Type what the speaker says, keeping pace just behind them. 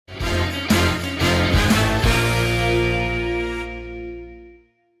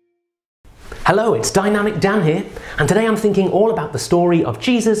Hello, it's Dynamic Dan here, and today I'm thinking all about the story of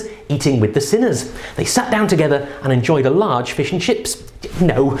Jesus eating with the sinners. They sat down together and enjoyed a large fish and chips.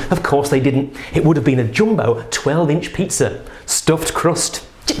 No, of course they didn't. It would have been a jumbo 12-inch pizza. Stuffed crust.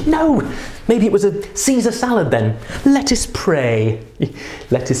 No, maybe it was a Caesar salad then. Let us pray.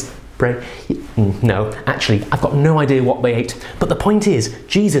 Lettuce. No, actually, I've got no idea what they ate. But the point is,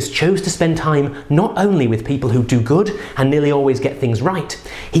 Jesus chose to spend time not only with people who do good and nearly always get things right,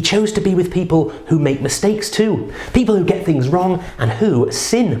 he chose to be with people who make mistakes too, people who get things wrong and who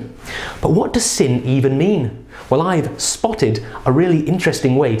sin. But what does sin even mean? Well, I've spotted a really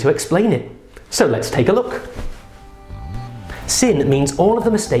interesting way to explain it. So let's take a look. Sin means all of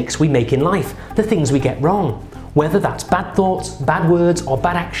the mistakes we make in life, the things we get wrong. Whether that's bad thoughts, bad words, or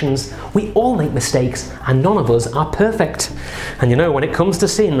bad actions, we all make mistakes and none of us are perfect. And you know, when it comes to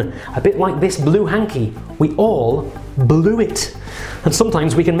sin, a bit like this blue hanky, we all blew it. And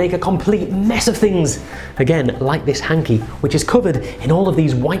sometimes we can make a complete mess of things. Again, like this hanky, which is covered in all of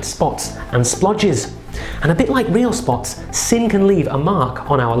these white spots and splodges. And a bit like real spots, sin can leave a mark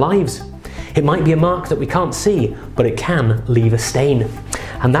on our lives. It might be a mark that we can't see, but it can leave a stain.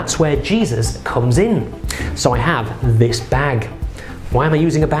 And that's where Jesus comes in. So I have this bag. Why am I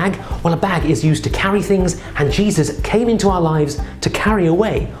using a bag? Well, a bag is used to carry things, and Jesus came into our lives to carry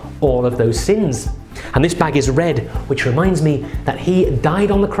away all of those sins. And this bag is red, which reminds me that he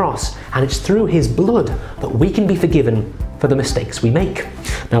died on the cross, and it's through his blood that we can be forgiven for the mistakes we make.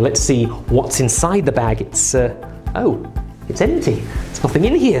 Now let's see what's inside the bag. It's empty. There's nothing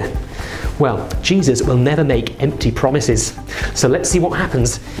in here. Well, Jesus will never make empty promises. So let's see what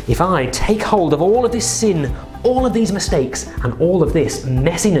happens if I take hold of all of this sin, all of these mistakes, and all of this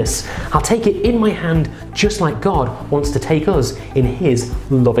messiness. I'll take it in my hand just like God wants to take us in his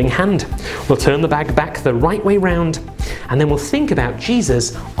loving hand. We'll turn the bag back the right way round, and then we'll think about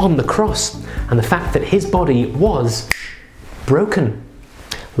Jesus on the cross and the fact that his body was broken.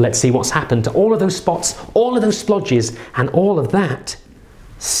 Let's see what's happened to all of those spots, all of those splodges, and all of that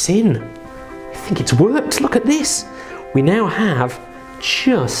sin. I think it's worked. Look at this. We now have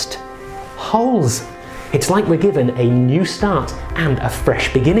just holes. It's like we're given a new start and a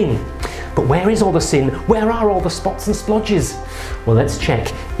fresh beginning. But where is all the sin? Where are all the spots and splodges? Well, let's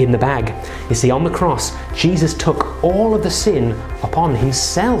check in the bag. You see, on the cross, Jesus took all of the sin upon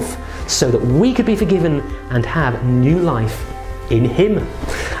himself so that we could be forgiven and have new life in him.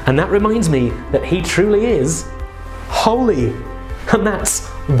 And that reminds me that he truly is holy. And that's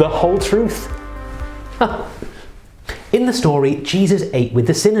the whole truth. In the story, Jesus ate with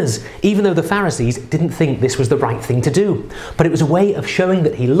the sinners, even though the Pharisees didn't think this was the right thing to do. But it was a way of showing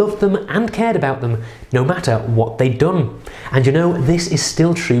that he loved them and cared about them, no matter what they'd done. And you know, this is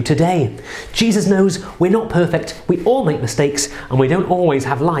still true today. Jesus knows we're not perfect, we all make mistakes, and we don't always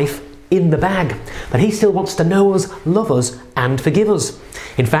have life in the bag. But he still wants to know us, love us, and forgive us.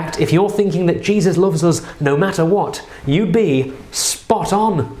 In fact, if you're thinking that Jesus loves us no matter what, you'd be spot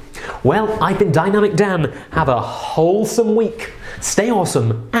on. Well, I've been Dynamic Dan. Have a wholesome week. Stay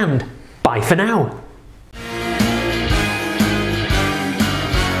awesome, and bye for now.